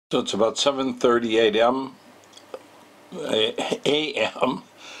So it's about 7:30 a.m.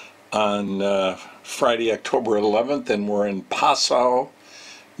 on Friday, October 11th, and we're in Passau,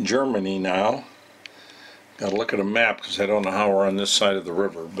 Germany now. Got to look at a map because I don't know how we're on this side of the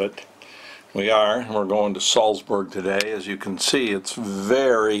river, but we are. We're going to Salzburg today. As you can see, it's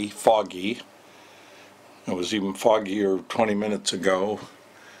very foggy. It was even foggier 20 minutes ago,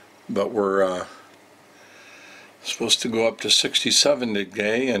 but we're supposed to go up to 67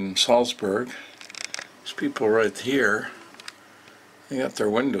 today in Salzburg. There's people right here. They got their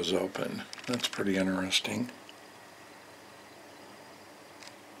windows open. That's pretty interesting.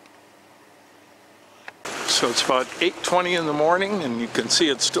 So it's about 8:20 in the morning, and you can see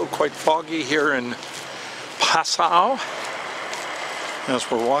it's still quite foggy here in Passau. As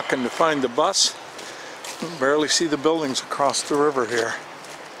we're walking to find the bus, you can barely see the buildings across the river here.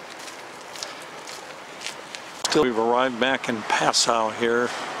 We've arrived back in Passau here.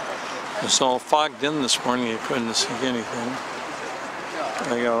 It's all fogged in this morning, you couldn't see anything.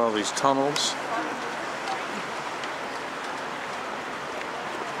 They got all these tunnels.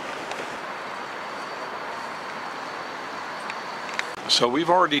 So we've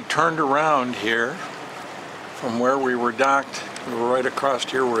already turned around here from where we were docked. We were right across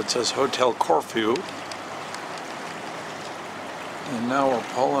here where it says Hotel Corfu. And now we're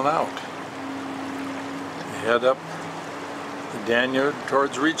pulling out. Head up the Danube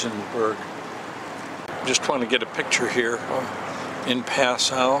towards Regensburg. Just want to get a picture here in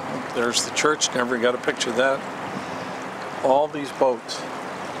Passau. There's the church, never got a picture of that. All these boats.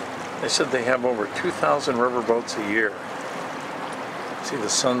 They said they have over 2,000 river boats a year. See the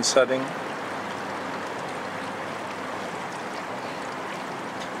sun setting?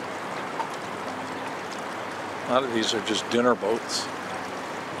 A lot of these are just dinner boats.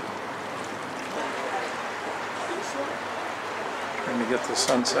 Trying to get the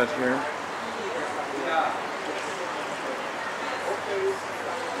sunset here.